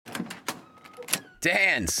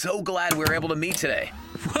Dan, so glad we were able to meet today.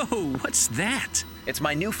 Whoa, what's that? It's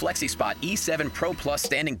my new FlexiSpot E7 Pro Plus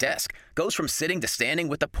standing desk. Goes from sitting to standing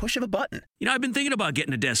with the push of a button. You know, I've been thinking about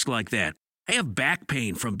getting a desk like that. I have back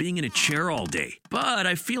pain from being in a chair all day, but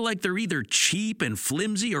I feel like they're either cheap and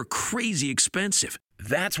flimsy or crazy expensive.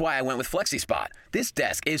 That's why I went with FlexiSpot. This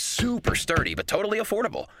desk is super sturdy, but totally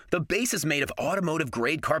affordable. The base is made of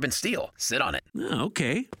automotive-grade carbon steel. Sit on it. Oh,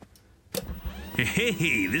 okay.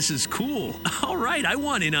 Hey, this is cool. All right, I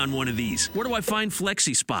want in on one of these. Where do I find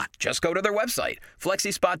FlexiSpot? Just go to their website,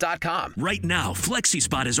 flexispot.com. Right now,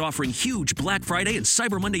 FlexiSpot is offering huge Black Friday and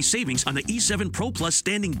Cyber Monday savings on the E7 Pro Plus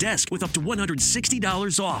standing desk with up to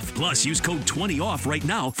 $160 off. Plus, use code 20OFF right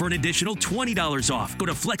now for an additional $20 off. Go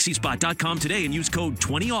to flexispot.com today and use code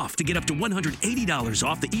 20OFF to get up to $180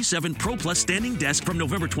 off the E7 Pro Plus standing desk from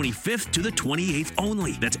November 25th to the 28th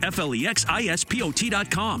only. That's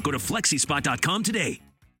FLEXISPOT.com. Go to flexispot.com today.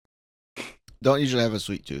 Don't usually have a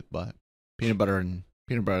sweet tooth, but peanut butter and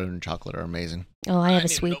chocolate are amazing. Oh, I have a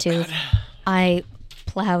sweet tooth. I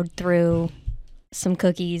plowed through some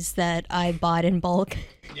cookies that I bought in bulk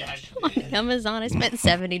on Amazon. I spent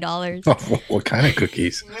 $70. Oh, what kind of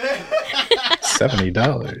cookies?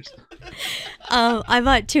 $70. I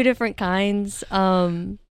bought 2 different kinds.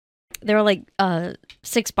 They were like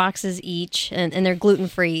 6 boxes each, and they're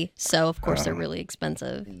gluten-free, so of course they're really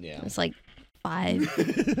expensive. Yeah. It's like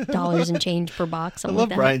 $5 and change per box. I love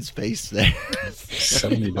Brian's face there.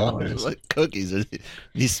 $70. What cookies? Are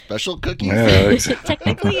these special cookies? Yeah,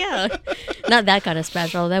 Technically, yeah. Not that kind of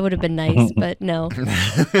special. That would have been nice, but no.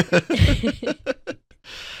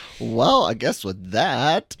 Well, I guess with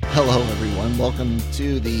that, hello everyone. Welcome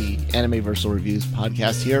to the Animeversal Reviews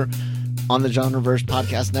podcast here on the Genreverse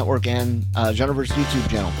Podcast Network and Genreverse YouTube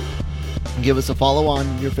channel. Give us a follow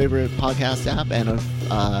on your favorite podcast app, and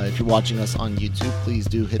if you're watching us on YouTube, please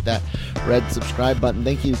do hit that red subscribe button.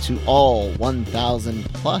 Thank you to all 1,000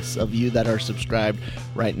 plus of you that are subscribed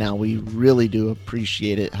right now. We really do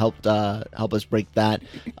appreciate it. Help us break that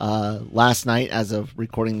last night as of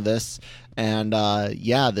recording this, and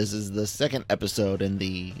this is the second episode in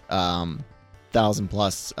the 1,000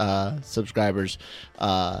 plus subscribers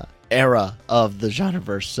era of the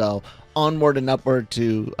Genreverse. So onward and upward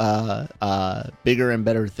to bigger and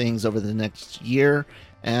better things over the next year,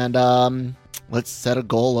 and let's set a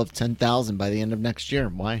goal of 10,000 by the end of next year.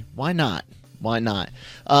 Why not?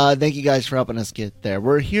 Thank you guys for helping us get there.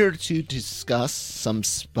 We're here to discuss some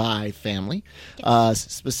Spy Family.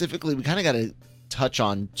 Specifically, we kind of got to touch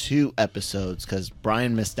on 2 episodes because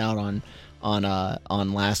Brian missed out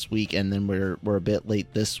on last week, and then we're a bit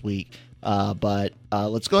late this week. But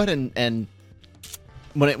let's go ahead and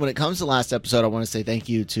when it comes to last episode, I want to say thank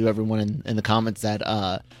you to everyone in the comments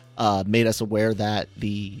that made us aware that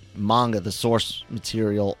the manga, the source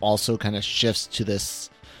material, also kind of shifts to this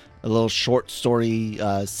a little short story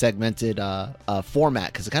segmented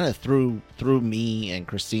format, because it kind of threw me and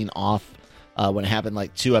Christine off when it happened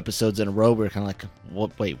like 2 episodes in a row. We were kind of like,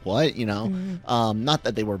 wait, what? You know, not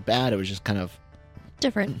that they were bad. It was just kind of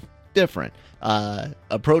different.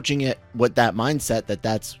 Approaching it with that mindset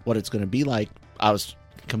that's what it's going to be like. I was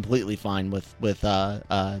completely fine with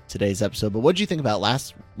today's episode. But what did you think about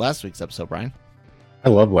last week's episode, Brian? I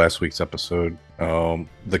love last week's episode.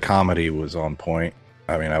 The comedy was on point.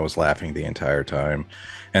 I mean, I was laughing the entire time.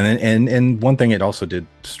 And then and one thing it also did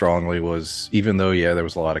strongly was, even though there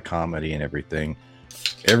was a lot of comedy and everything,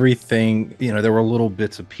 there were little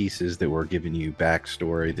bits and pieces that were giving you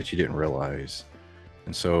backstory that you didn't realize.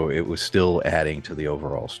 And so it was still adding to the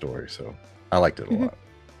overall story. So I liked it a lot.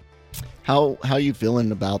 How you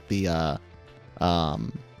feeling about the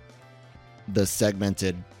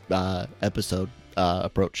segmented episode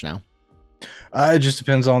approach now? It just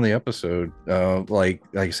depends on the episode. Like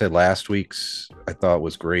I said, last week's I thought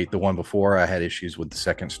was great. The one before, I had issues with the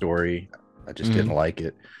second story. I just didn't like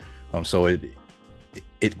it. So it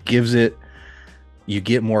gives it. You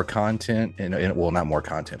get more content, and well, not more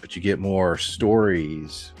content, but you get more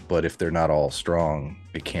stories. But if they're not all strong,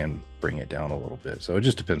 it can bring it down a little bit. So it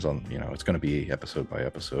just depends on, it's going to be episode by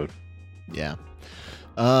episode. Yeah.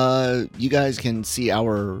 You guys can see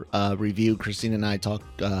our review. Christine and I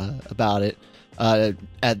talked about it.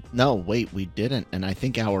 We didn't. And I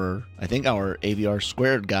think our AVR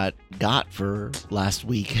squared got for last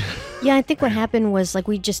week. Yeah, I think what happened was like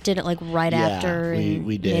we just did it like right after.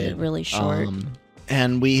 We did. Made it really short.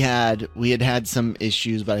 And we had some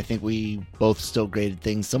issues, but I think we both still graded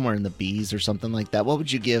things somewhere in the B's or something like that. What would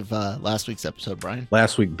you give last week's episode, Brian?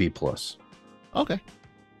 Last week, B+. Okay.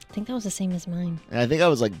 I think that was the same as mine. And I think I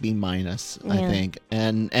was like B-. I think,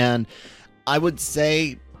 and I would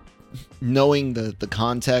say knowing the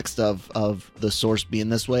context of the source being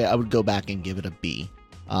this way, I would go back and give it a B.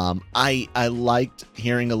 I liked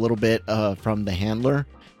hearing a little bit from the handler,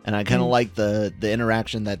 and I kind of liked the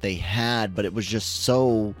interaction that they had, but it was just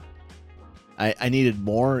so. I needed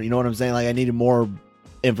more. You know what I'm saying? Like, I needed more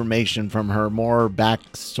information from her, more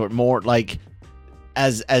backstory, more like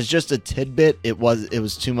as just a tidbit. It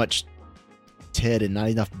was too much tid and not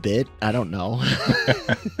enough bit. I don't know.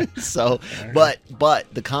 So, but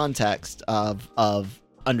the context of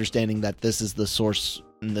understanding that this is the source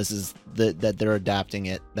and this is that they're adapting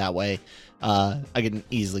it that way, I can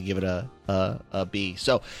easily give it a B.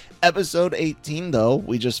 So episode 18, though,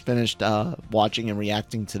 we just finished watching and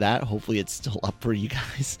reacting to that. Hopefully it's still up for you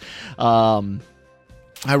guys.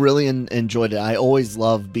 I really enjoyed it. I always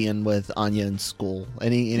love being with Anya in school.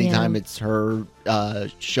 Anytime it's her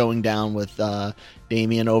showing down with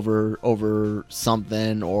Damien over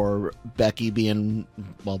something, or Becky being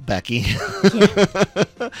Becky.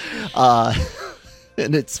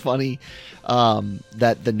 And it's funny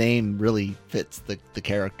that the name really fits the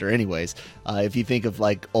character. Anyways, if you think of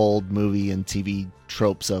like old movie and TV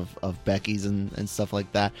tropes of Becky's and stuff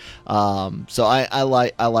like that, so I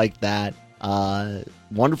like that.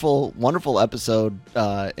 Wonderful episode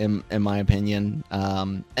in my opinion,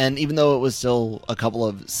 and even though it was still a couple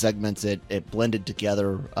of segments, it blended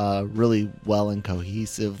together really well and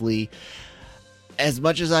cohesively. As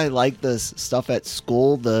much as I like this stuff at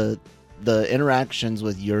school, the interactions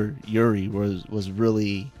with Yuri was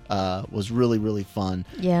really fun.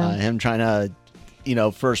 Yeah, him trying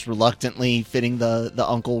to, first reluctantly fitting the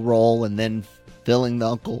uncle role, and then filling the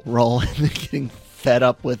uncle role, and then getting fed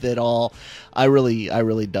up with it all. I really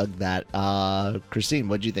dug that. Christine,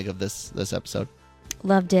 what did you think of this episode?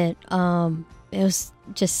 Loved it. It was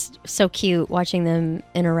just so cute watching them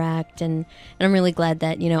interact, and I'm really glad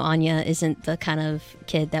that Anya isn't the kind of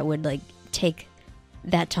kid that would like take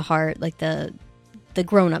that to heart, like the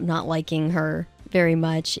grown up not liking her very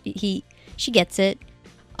much. She gets it,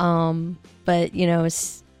 but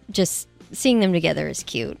it's just seeing them together is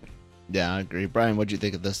cute. Yeah, I agree. Brian, what did you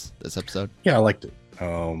think of this episode? Yeah, I liked it.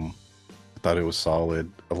 I thought it was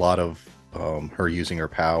solid. A lot of her using her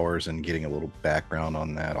powers and getting a little background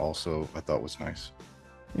on that also I thought was nice.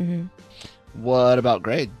 Mm-hmm. What about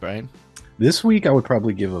grade, Brian? This week I would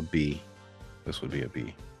probably give a B. This would be a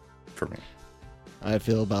B for me. I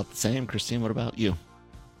feel about the same. Christine, what about you?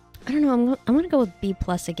 I don't know. I'm gonna go with B+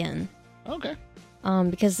 again. Okay.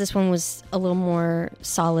 Because this one was a little more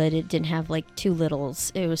solid. It didn't have like too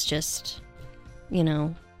littles. It was just,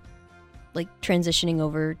 like transitioning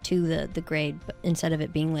over to the grade, but instead of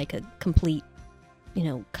it being like a complete,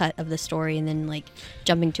 cut of the story and then like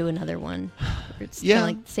jumping to another one. It's kind of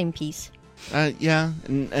like the same piece. Yeah,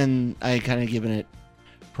 and I kind of given it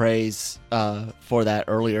praise for that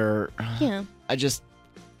earlier. Yeah. I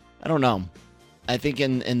don't know. I think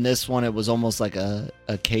in this one it was almost like a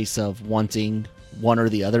case of wanting one or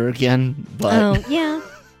the other again. But yeah.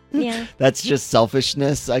 That's just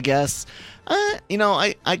selfishness, I guess.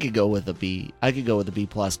 I could go with a B. I could go with a B+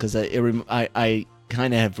 because I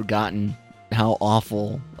kind of have forgotten how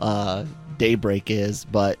awful Daybreak is,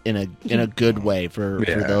 but in a good way for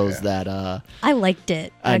those that I liked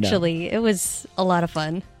it, actually. It was a lot of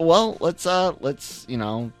fun. Well, let's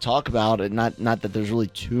talk about it. Not that there's really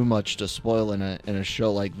too much to spoil in a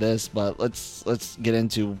show like this, but let's get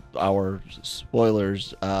into our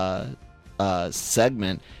spoilers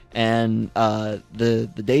segment. And the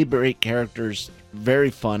Daybreak characters, very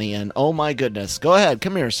funny, and oh my goodness, go ahead,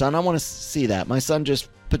 come here, son, I want to see that. My son just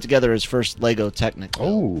put together his first Lego Technic.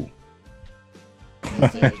 Oh.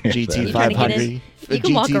 GT 500.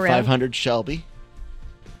 GT 500 Shelby.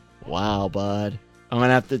 Wow, bud. I'm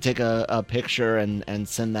gonna have to take a picture and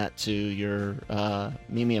send that to your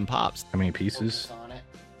Mimi and Pops. How many pieces? On it.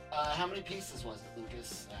 How many pieces was it,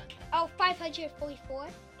 Lucas? 544.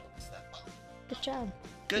 Good job.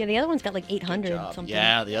 Good. Yeah, the other one's got like 800 something.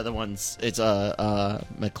 Yeah, the other one's it's a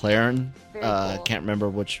McLaren. Very cool. Can't remember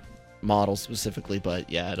which model specifically, but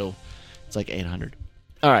yeah, it's like 800.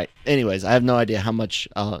 All right. Anyways, I have no idea how much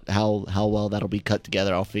how well that'll be cut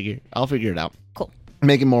together. I'll figure it out. Cool.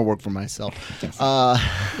 Making more work for myself. Yes.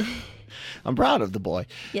 I'm proud of the boy.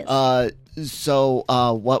 Yes. So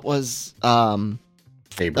what was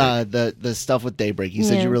Daybreak. the stuff with Daybreak? You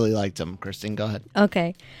said you really liked him. Christine, go ahead.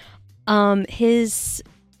 Okay. His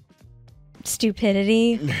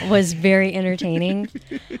stupidity was very entertaining.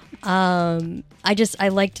 I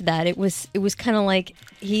liked that. It was kind of like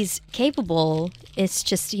he's capable. It's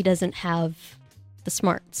just he doesn't have the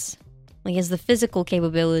smarts. Like he has the physical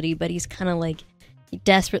capability, but he's kind of like he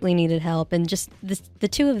desperately needed help, and just the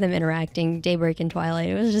two of them interacting, Daybreak and Twilight,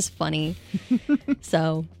 it was just funny.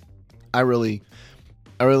 So I really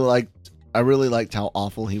liked how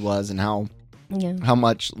awful he was and how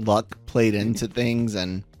much luck played into things,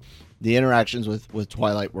 and the interactions with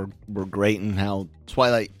Twilight were great, and how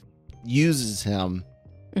Twilight uses him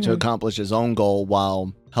to accomplish his own goal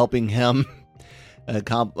while helping him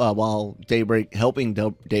while Daybreak helping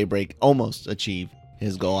Daybreak almost achieve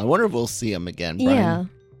his goal. I wonder if we'll see him again, Brian. Yeah.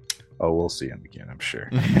 Oh, we'll see him again, I'm sure.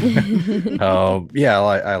 Yeah,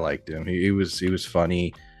 I liked him. He was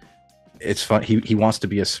funny. It's fun. He wants to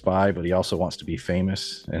be a spy, but he also wants to be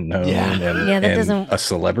famous and known and doesn't... a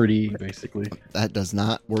celebrity, basically. That does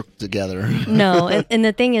not work together. No, and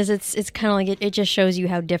the thing is, it's kind of like it just shows you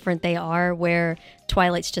how different they are, where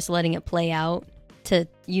Twilight's just letting it play out to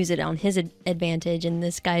use it on his advantage, and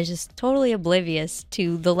this guy's just totally oblivious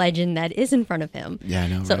to the legend that is in front of him. Yeah, I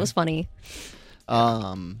know. So It was funny.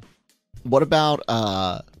 What about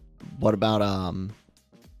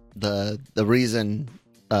the reason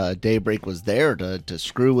Daybreak was there to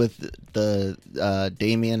screw with the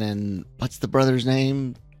Damien and what's the brother's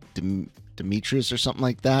name, Demetrius or something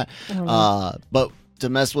like that. But to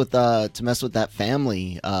mess with that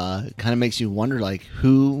family kind of makes you wonder, like,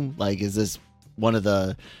 who, like, is this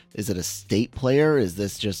is it a state player? Is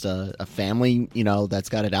this just a family, that's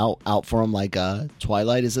got it out for him, like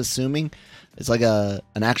Twilight is assuming? It's like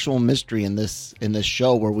an actual mystery in this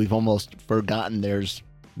show where we've almost forgotten there's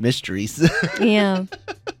mysteries. Yeah,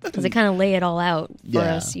 because they kind of lay it all out for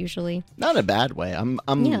us usually. Not in a bad way. I'm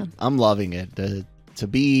loving it.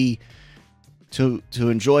 To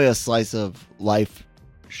enjoy a slice of life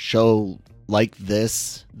show like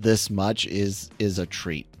this much is a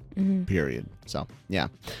treat. Period. So yeah.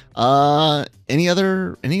 Any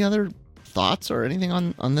other thoughts or anything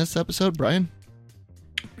on this episode, Brian?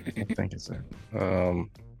 I think it's it. I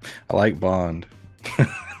like Bond.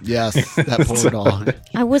 Yes, that poor dog.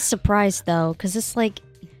 I was surprised though, because it's like,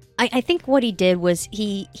 I think what he did was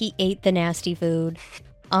he ate the nasty food,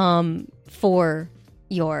 for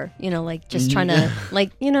just trying to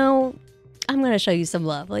I'm gonna show you some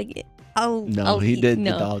love. Like, he did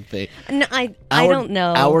the dog thing. No, I don't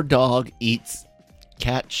know. Our dog eats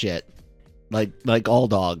cat shit. Like all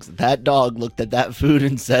dogs. That dog looked at that food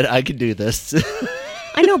and said, I can do this.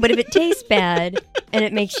 I know, but if it tastes bad and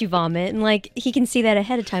it makes you vomit, and like he can see that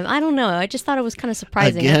ahead of time, I don't know. I just thought it was kind of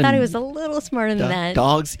surprising. Again, I thought he was a little smarter than that.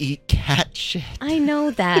 Dogs eat cat shit. I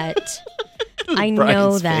know that. I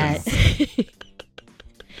know that.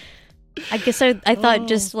 I guess I thought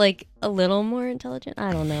just like a little more intelligent.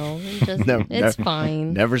 I don't know. It's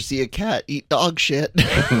fine. Never see a cat eat dog shit.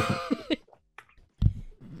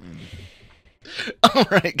 All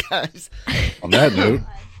right, guys. On that note.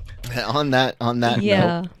 On that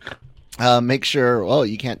note, make sure,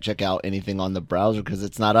 you can't check out anything on the browser because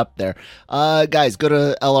it's not up there. Guys, go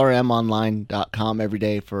to lrmonline.com every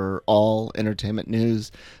day for all entertainment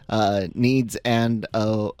news, needs, and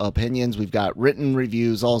opinions. We've got written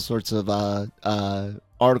reviews, all sorts of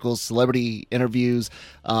articles, celebrity interviews,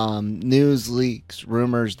 news leaks,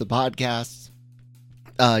 rumors, the podcasts.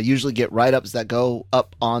 Usually get write-ups that go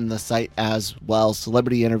up on the site as well.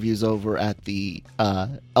 Celebrity interviews over at the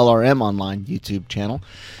LRM Online YouTube channel.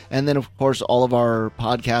 And then, of course, all of our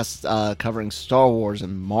podcasts covering Star Wars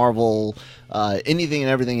and Marvel, anything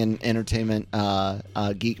and everything in entertainment,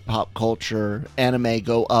 geek, pop culture, anime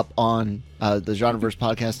go up on the Genreverse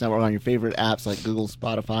Podcast Network on your favorite apps like Google,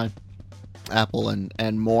 Spotify, Apple,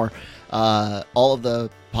 and more. All of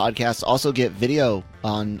the podcasts also get video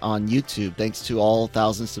on YouTube. Thanks to all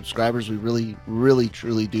 1,000 subscribers, we really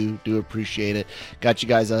truly do appreciate it. Got you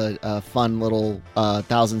guys a fun little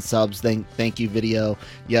 1,000 subs thank you video.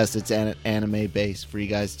 Yes, it's anime based for you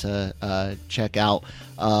guys to check out.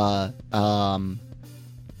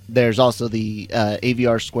 There's also the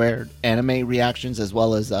AVR Squared anime reactions, as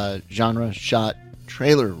well as genre shot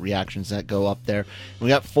trailer reactions that go up there. We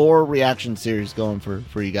got 4 reaction series going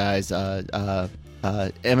for you guys.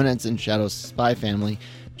 Eminence and Shadow's Spy Family,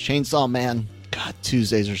 Chainsaw Man, God,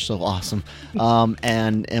 Tuesdays are so awesome,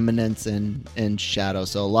 and Eminence and Shadow.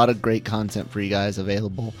 So a lot of great content for you guys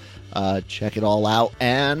available. Check it all out,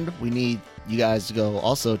 and we need you guys to go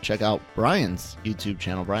also check out Brian's YouTube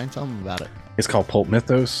channel. Brian, tell them about it. It's called Pulp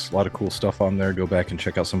Mythos. A lot of cool stuff on there. Go back and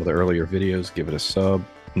check out some of the earlier videos. Give it a sub.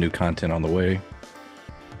 New content on the way.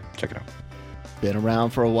 Check it out. Been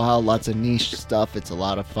around for a while. Lots of niche stuff. It's a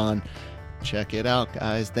lot of fun. Check it out,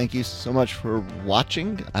 guys. Thank you so much for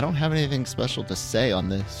watching. I don't have anything special to say on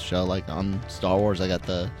this show. Like on Star Wars,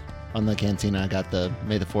 on the Cantina, I got the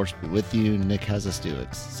May the Force be with you. Nick has us do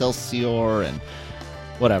Excelsior and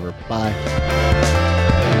whatever. Bye.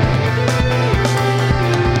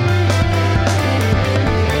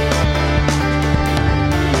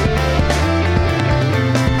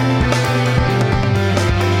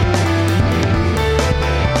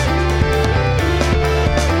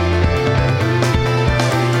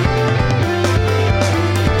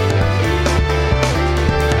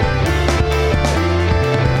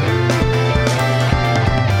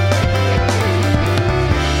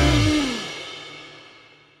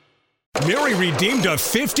 redeemed a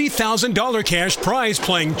 $50,000 cash prize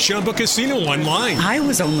playing Chumba Casino online. I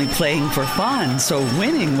was only playing for fun, so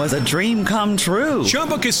winning was a dream come true.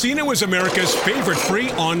 Chumba Casino is America's favorite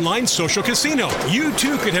free online social casino. You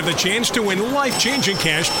too could have the chance to win life-changing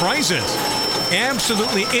cash prizes.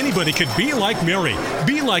 Absolutely anybody could be like Mary.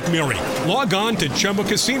 Be like Mary. Log on to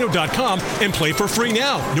ChumbaCasino.com and play for free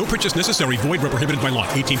now. No purchase necessary. Void where prohibited by law.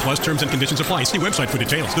 18 plus terms and conditions apply. See website for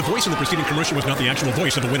details. The voice in the preceding commercial was not the actual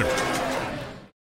voice of the winner.